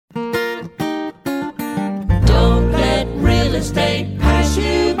estate pass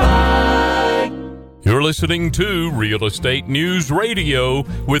you by. You're listening to Real Estate News Radio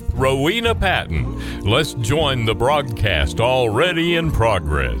with Rowena Patton. Let's join the broadcast already in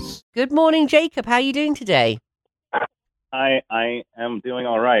progress. Good morning, Jacob. How are you doing today? I am doing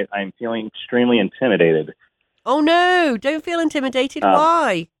all right. I'm feeling extremely intimidated. Oh, no. Don't feel intimidated.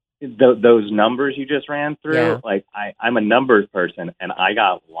 Why? Those numbers you just ran through, Yeah. like I'm a numbers person, and I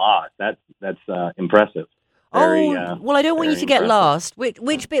got lost. That's impressive. Well, I don't want you to get impressive. lost.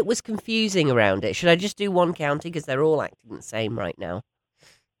 Which bit was confusing around it? Should I just do one county because they're all acting the same right now?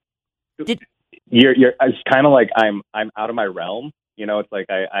 It's kind of like I'm out of my realm. You know, it's like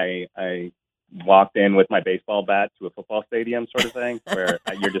I walked in with my baseball bat to a football stadium, sort of thing, where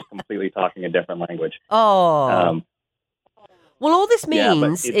you're just completely talking a different language. Oh. Well, all this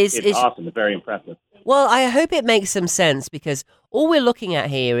means it's awesome. It's very impressive. Well, I hope it makes some sense because all we're looking at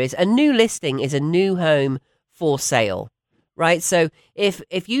here is a new listing is a new home for sale, right? So if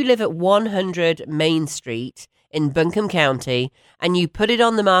you live at 100 Main Street in Buncombe County and you put it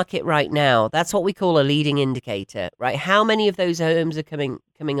on the market right now, that's what we call a leading indicator, right? How many of those homes are coming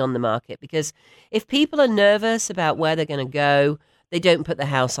on the market? Because if people are nervous about where they're going to go, they don't put the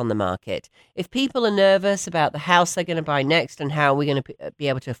house on the market. If people are nervous about the house they're going to buy next and how we're going to be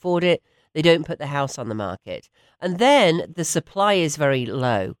able to afford it, they don't put the house on the market. And then the supply is very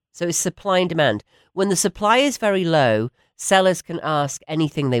low. So it's supply and demand. When the supply is very low, sellers can ask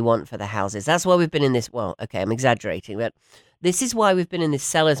anything they want for the houses. That's why we've been in this, well, okay, I'm exaggerating, but this is why we've been in this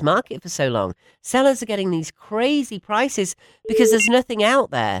seller's market for so long. Sellers are getting these crazy prices because there's nothing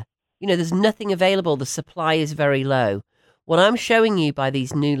out there. You know, there's nothing available. The supply is very low. What I'm showing you by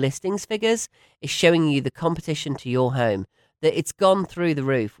these new listings figures is showing you the competition to your home, that it's gone through the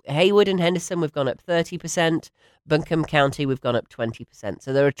roof. Haywood and Henderson, we've gone up 30%. Buncombe County, we've gone up 20%.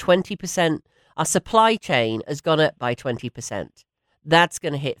 So there are 20%. Our supply chain has gone up by 20%. That's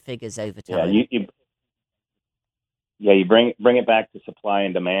going to hit figures over time. You bring it back to supply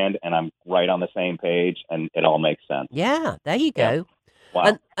and demand, and I'm right on the same page, and it all makes sense. Yeah, there you go. Yeah.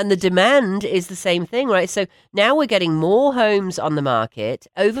 Wow. And the demand is the same thing, right? So now we're getting more homes on the market,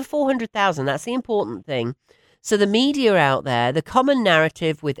 over 400,000. That's the important thing. So the media out there, the common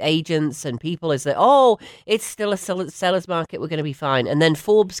narrative with agents and people is that, oh, it's still a seller's market, we're going to be fine. And then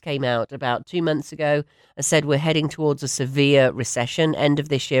Forbes came out about 2 months ago and said we're heading towards a severe recession, end of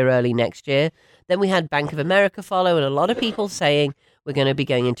this year, early next year. Then we had Bank of America follow and a lot of people saying we're going to be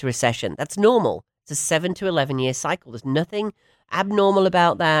going into recession. That's normal. It's a 7 to 11 year cycle. There's nothing abnormal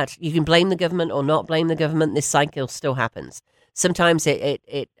about that. You can blame the government or not blame the government. This cycle still happens. Sometimes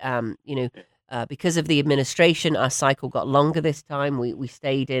because of the administration, our cycle got longer this time. We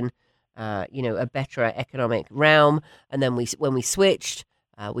stayed in, a better economic realm. And then when we switched,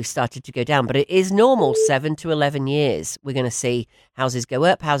 we started to go down. But it is normal, 7 to 11 years. We're going to see houses go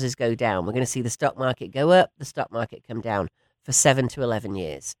up, houses go down. We're going to see the stock market go up, the stock market come down for 7 to 11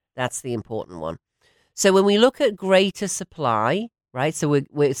 years. That's the important one. So when we look at greater supply, right, so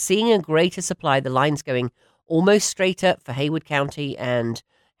we're seeing a greater supply. The line's going almost straight up for Haywood County and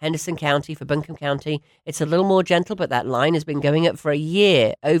Henderson County, for Buncombe County. It's a little more gentle, but that line has been going up for a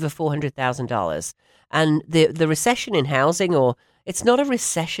year, over $400,000. And the recession in housing, or it's not a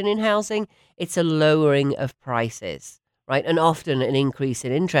recession in housing, it's a lowering of prices, right? And often an increase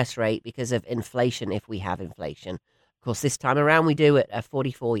in interest rate because of inflation, if we have inflation. Of course, this time around we do it at a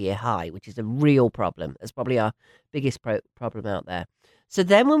 44-year high, which is a real problem. That's probably our biggest problem out there. So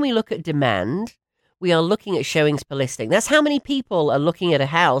then when we look at demand, we are looking at showings per listing. That's how many people are looking at a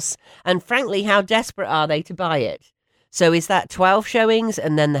house, and frankly, how desperate are they to buy it? So is that 12 showings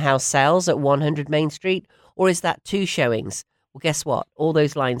and then the house sells at 100 Main Street, or is that 2 showings? Well, guess what? All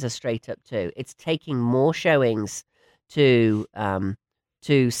those lines are straight up too. It's taking more showings to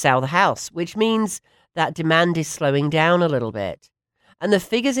sell the house, which means that demand is slowing down a little bit. And the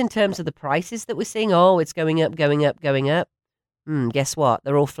figures in terms of the prices that we're seeing, oh, it's going up, going up, going up. Guess what?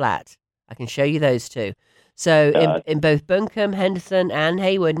 They're all flat. I can show you those too. So in both Buncombe, Henderson, and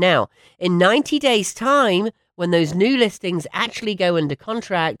Haywood. Now, in 90 days' time, when those new listings actually go under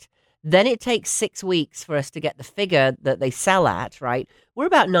contract, then it takes 6 weeks for us to get the figure that they sell at, right? We're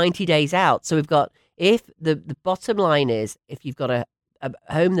about 90 days out. So we've got, if the bottom line is, if you've got a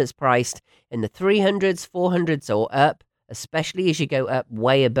home that's priced in the 300s, 400s or up, especially as you go up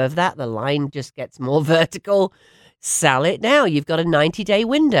way above that, the line just gets more vertical. Sell it now. You've got a 90-day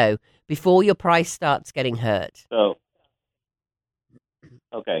window before your price starts getting hurt. So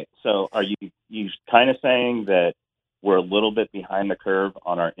are you kind of saying that we're a little bit behind the curve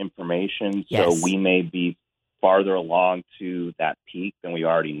on our information, Yes. so we may be farther along to that peak than we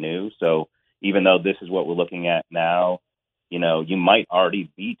already knew? So even though this is what we're looking at now, you might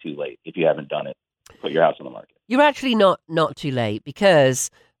already be too late if you haven't done it to put your house on the market. You're actually not too late, because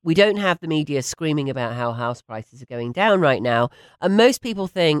we don't have the media screaming about how house prices are going down right now, and most people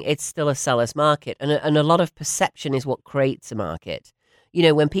think it's still a seller's market, and a lot of perception is what creates a market.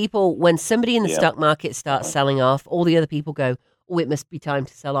 When somebody in the stock market starts selling off, all the other people go, oh, it must be time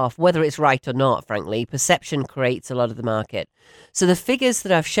to sell off. Whether it's right or not, frankly, perception creates a lot of the market. So the figures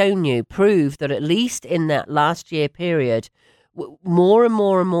that I've shown you prove that at least in that last year period, more and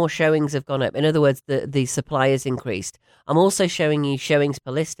more and more showings have gone up. In other words, the supply has increased. I'm also showing you showings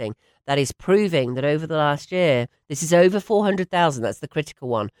per listing. That is proving that over the last year, this is over 400,000. That's the critical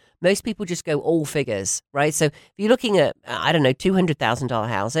one. Most people just go all figures, right? So if you're looking at, I don't know, $200,000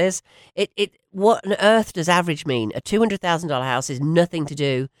 houses, what on earth does average mean? A $200,000 house is nothing to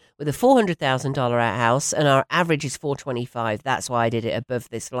do with a $400,000 house, and our average is 425. That's why I did it above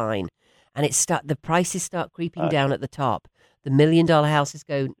this line. And the prices start creeping down at the top. The $1 million houses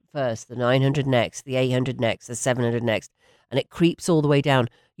go first, the 900 next, the 800 next, the 700 next, and it creeps all the way down.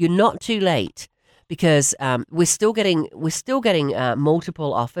 You're not too late, because we're still getting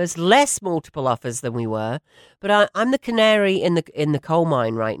multiple offers, less multiple offers than we were. But I'm the canary in the coal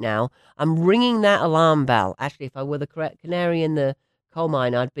mine right now. I'm ringing that alarm bell. Actually, if I were the correct canary in the coal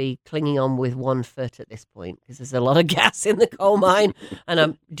mine, I'd be clinging on with 1 foot at this point, because there's a lot of gas in the coal mine.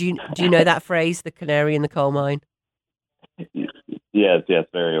 And do you know that phrase, the canary in the coal mine? Yes,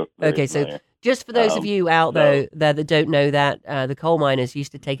 very okay, familiar. So just for those of you out there that don't know that, the coal miners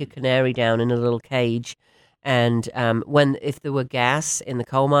used to take a canary down in a little cage, and if there were gas in the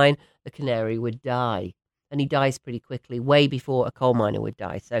coal mine, the canary would die, and he dies pretty quickly, way before a coal miner would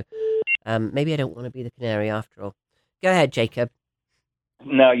die. So maybe I don't want to be the canary after all. Go ahead, Jacob.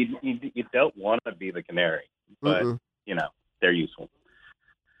 No, you don't want to be the canary, but they're useful.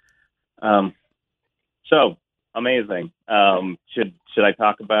 So amazing. Should I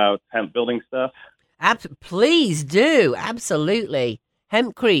talk about hemp building stuff? Please do. Absolutely.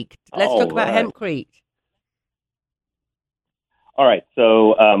 Hempcrete. Let's talk about Hempcrete. All right.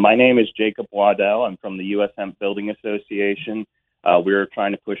 So my name is Jacob Waddell. I'm from the U.S. Hemp Building Association. We're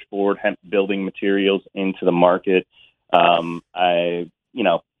trying to push forward hemp building materials into the market. From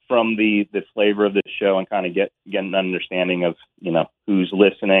the flavor of the show, and kind of get an understanding of, who's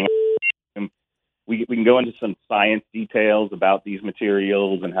listening. We can go into some science details about these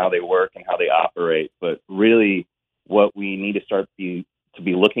materials and how they work and how they operate. But really what we need to start to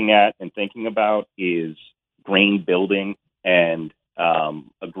be looking at and thinking about is green building and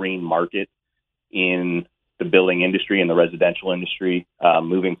a green market in the building industry and the residential industry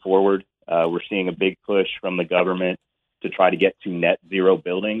moving forward. We're seeing a big push from the government to try to get to net zero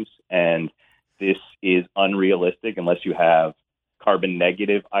buildings. And this is unrealistic unless you have carbon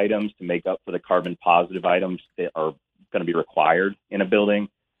negative items to make up for the carbon positive items that are going to be required in a building.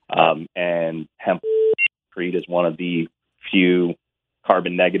 And hempcrete is one of the few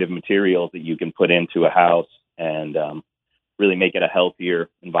carbon negative materials that you can put into a house and really make it a healthier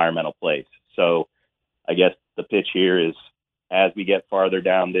environmental place. So I guess the pitch here is, as we get farther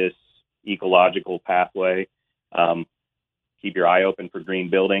down this ecological pathway, keep your eye open for green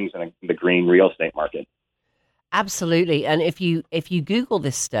buildings and the green real estate market. Absolutely. And if you Google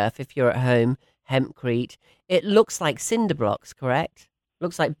this stuff, if you're at home, hempcrete, it looks like cinder blocks, correct?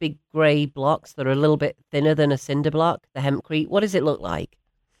 Looks like big grey blocks that are a little bit thinner than a cinder block, the hempcrete. What does it look like?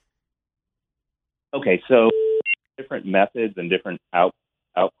 Okay, so different methods and different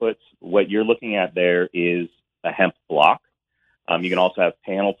outputs. What you're looking at there is a hemp block. You can also have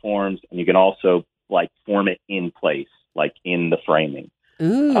panel forms, and you can also form it in place, like in the framing.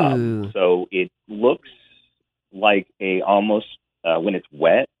 Ooh. So it looks like almost when it's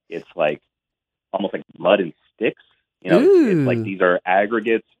wet, it's almost like mud and sticks. It's like these are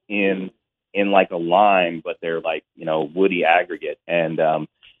aggregates in like a lime, but they're woody aggregate, and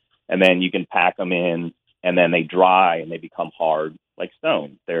then you can pack them in, and then they dry and they become hard like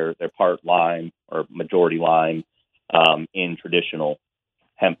stone. They're part lime or majority lime in traditional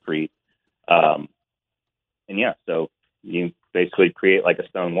hempcrete, so you basically create like a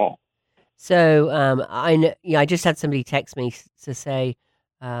stone wall. So I just had somebody text me to say,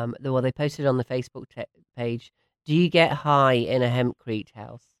 they posted on the Facebook page, do you get high in a hempcrete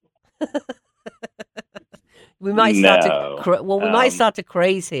house? We might start to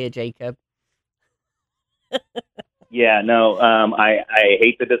craze here, Jacob. Yeah, no, I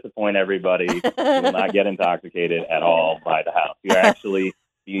hate to disappoint everybody. You will not get intoxicated at all by the house. You'll actually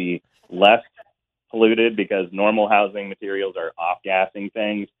be less polluted because normal housing materials are off-gassing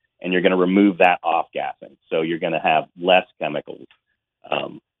things, and you're going to remove that off-gassing. So you're going to have less chemicals.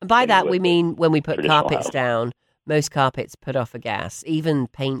 And by that, we mean when we put carpets down, most carpets put off a gas. Even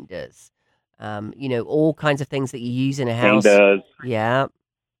paint does. All kinds of things that you use in a house. Paint does. Yeah.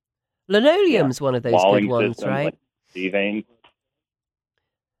 Linoleum's one of those Walling good ones, systems, right? like paving.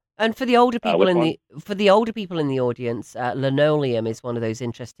 And for the older people Which one? for the older people in the audience, linoleum is one of those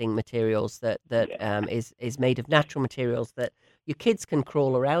interesting materials that is made of natural materials that your kids can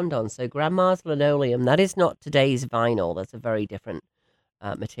crawl around on. So grandma's linoleum, that is not today's vinyl. That's a very different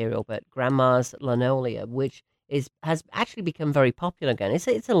material, but grandma's linoleum, which has actually become very popular again.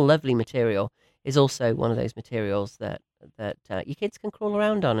 It's a lovely material. Is also one of those materials that your kids can crawl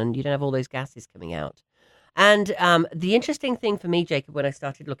around on, and you don't have all those gases coming out. And the interesting thing for me, Jacob, when I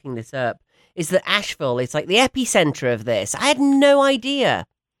started looking this up, is that Asheville is like the epicenter of this. I had no idea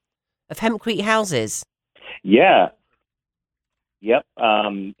of hempcrete houses. Yeah. Yep.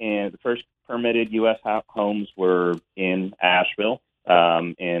 And the first permitted U.S. homes were in Asheville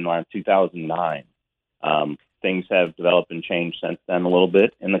in around 2009. Things have developed and changed since then a little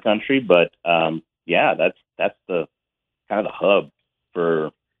bit in the country, but that's the kind of the hub for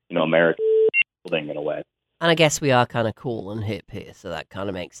American building in a way. And I guess we are kind of cool and hip here, so that kind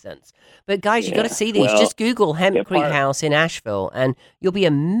of makes sense. But guys, you got to see these. Well, just Google hempcrete house in Asheville, and you'll be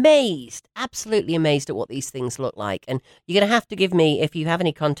amazed, absolutely amazed at what these things look like. And you're going to have to give me, if you have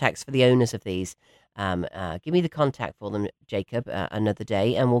any contacts for the owners of these, give me the contact for them, Jacob, another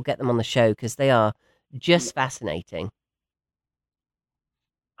day, and we'll get them on the show because they are just fascinating.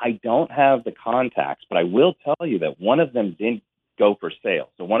 I don't have the contacts, but I will tell you that one of them didn't go for sale.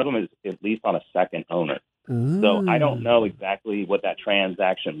 So one of them is at least on a second owner. Ooh. So I don't know exactly what that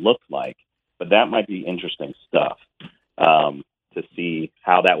transaction looked like, but that might be interesting stuff to see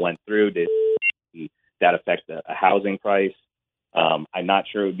how that went through. Did that affect a housing price? I'm not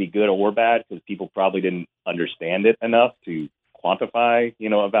sure it would be good or bad because people probably didn't understand it enough to quantify,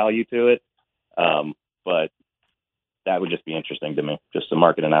 a value to it. But that would just be interesting to me, just a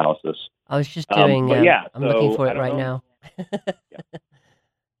market analysis. I was just doing. I'm looking for it right know. now. Yeah.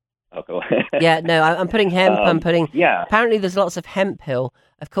 Okay. Yeah, no, I'm putting hemp. I'm putting. Yeah. Apparently, there's lots of hemp hill.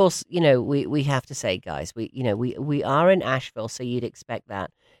 Of course, we have to say, guys, we are in Asheville, so you'd expect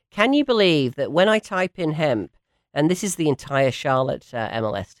that. Can you believe that when I type in hemp, and this is the entire Charlotte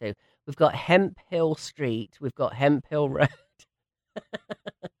MLS too, we've got Hemp Hill Street, we've got Hemp Hill Road.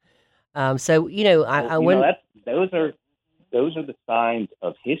 So I went. Those are the signs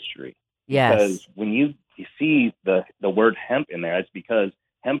of history. Yes. Because when you see the word hemp in there, it's because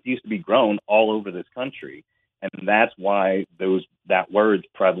hemp used to be grown all over this country, and that's why that word's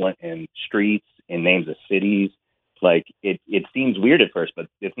prevalent in streets, in names of cities. Like it seems weird at first, but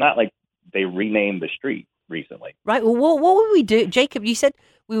it's not like they renamed the street recently. Right. Well, what would we do, Jacob? You said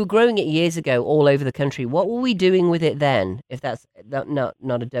we were growing it years ago all over the country. What were we doing with it then? If that's not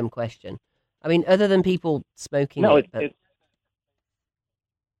a dumb question. I mean, other than people smoking No,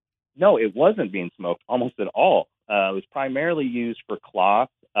 it wasn't being smoked almost at all. It was primarily used for cloth,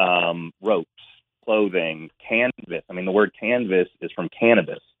 ropes, clothing, canvas. I mean, the word canvas is from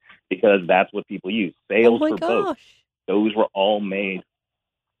cannabis because that's what people use. Sails for boats. Those were all made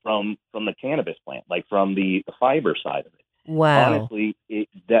from the cannabis plant, like from the fiber side of it. Wow. Honestly,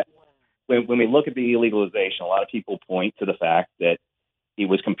 when we look at the illegalization, a lot of people point to the fact that it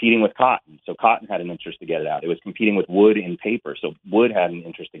was competing with cotton. So cotton had an interest to get it out. It was competing with wood and paper. So wood had an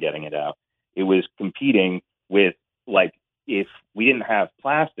interest in getting it out. It was competing with, like, if we didn't have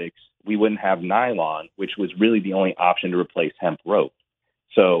plastics, we wouldn't have nylon, which was really the only option to replace hemp rope.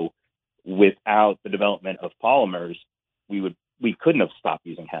 So without the development of polymers, we couldn't have stopped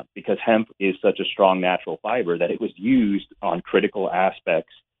using hemp because hemp is such a strong natural fiber that it was used on critical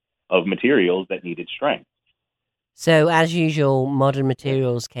aspects of materials that needed strength. So, as usual, modern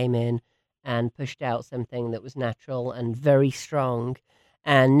materials came in and pushed out something that was natural and very strong.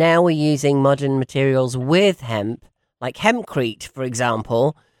 And now we're using modern materials with hemp, like hempcrete, for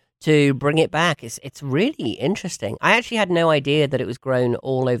example, to bring it back. It's really interesting. I actually had no idea that it was grown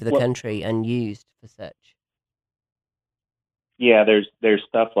all over the country and used for such. Yeah, there's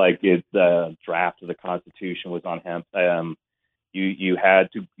stuff like the draft of the Constitution was on hemp. You had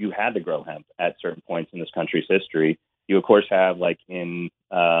to grow hemp at certain points in this country's history. You of course have, like, in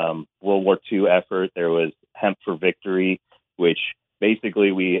World War II effort, there was Hemp for Victory, which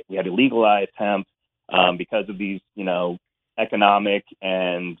basically we had to legalize hemp because of these economic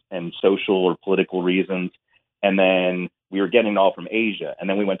and social or political reasons, and then we were getting it all from Asia, and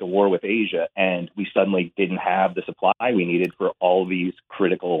then we went to war with Asia, and we suddenly didn't have the supply we needed for all these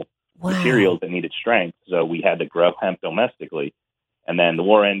critical materials that needed strength. So we had to grow hemp domestically. And then the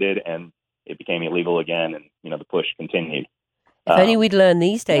war ended and it became illegal again. And, the push continued. If only we'd learn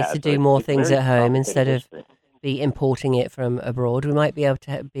these days to do more things at home instead of be importing it from abroad. We might be able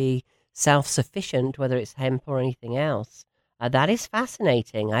to be self-sufficient, whether it's hemp or anything else. That is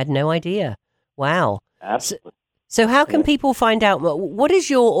fascinating. I had no idea. Wow. Absolutely. So how can people find out? What does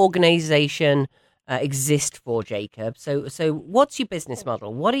your organization exist for, Jacob? So what's your business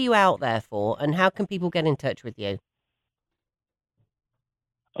model? What are you out there for? And how can people get in touch with you?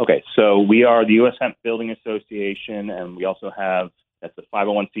 Okay, so we are the U.S. Hemp Building Association, and we also have, that's a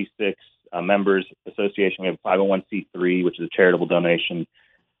 501c6 members association. We have a 501c3, which is a charitable donation,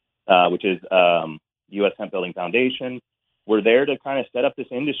 which is U.S. Hemp Building Foundation. We're there to kind of set up this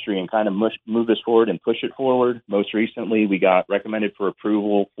industry and kind of move this forward and push it forward. Most recently, we got recommended for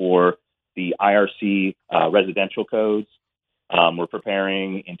approval for the IRC residential codes. We're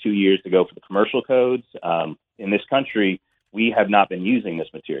preparing in 2 years to go for the commercial codes. In this country, we have not been using this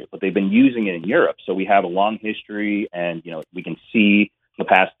material, but they've been using it in Europe. So we have a long history, and we can see the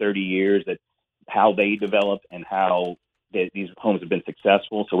past 30 years that how they developed and how these homes have been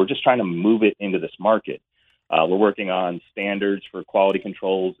successful. So we're just trying to move it into this market. We're working on standards for quality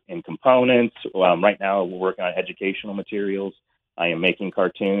controls in components. Right now, we're working on educational materials. I am making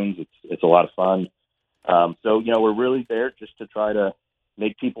cartoons. It's a lot of fun. So we're really there just to try to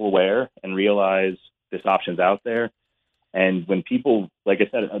make people aware and realize this option's out there. And when people, like I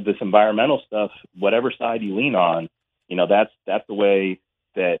said, this environmental stuff, whatever side you lean on, that's the way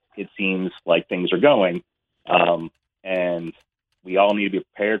that it seems like things are going. And we all need to be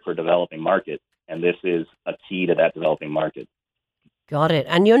prepared for a developing market. And this is a key to that developing market. Got it.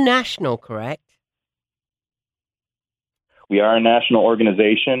 And you're national, correct? We are a national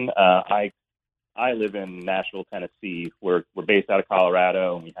organization. I live in Nashville, Tennessee. We're based out of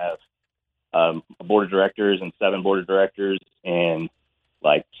Colorado, and we have a board of directors and 7 board of directors in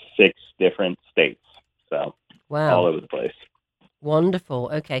like 6 different states. So wow, all over the place. Wonderful.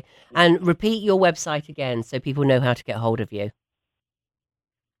 Okay. And repeat your website again so people know how to get hold of you.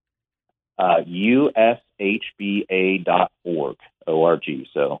 USHBA.org, O-R-G.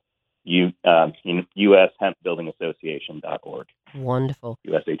 So U.S. Hemp Building Association.org. Wonderful.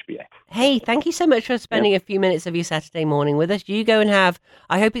 USHBA. Hey, thank you so much for spending a few minutes of your Saturday morning with us. You go and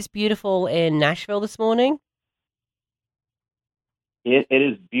I hope it's beautiful in Nashville this morning. It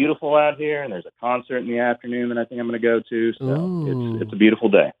is beautiful out here, and there's a concert in the afternoon that I think I'm going to go to. So it's a beautiful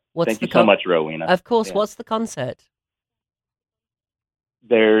day. Thank you so much, Rowena. Of course. Yeah. What's the concert?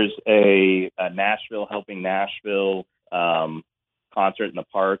 There's a Nashville Helping Nashville concert in the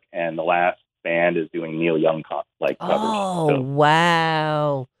park, and the last band is doing Neil Young covers. Oh,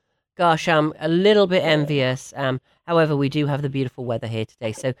 wow. Gosh, I'm a little bit envious. However, we do have the beautiful weather here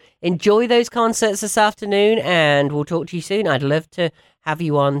today. So enjoy those concerts this afternoon, and we'll talk to you soon. I'd love to have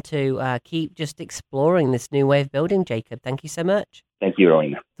you on to keep just exploring this new way of building, Jacob. Thank you so much. Thank you,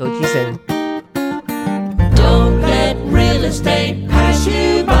 Rowena. Talk to you soon. Don't let real estate pass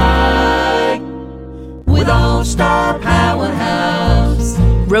you by with All Star Powerhouse.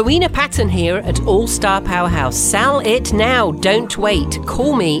 Rowena Patton here at All Star Powerhouse. Sell it now. Don't wait.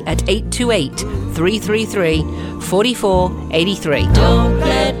 Call me at 828-333-4483. Don't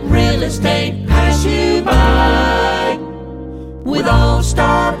let real estate pass you by.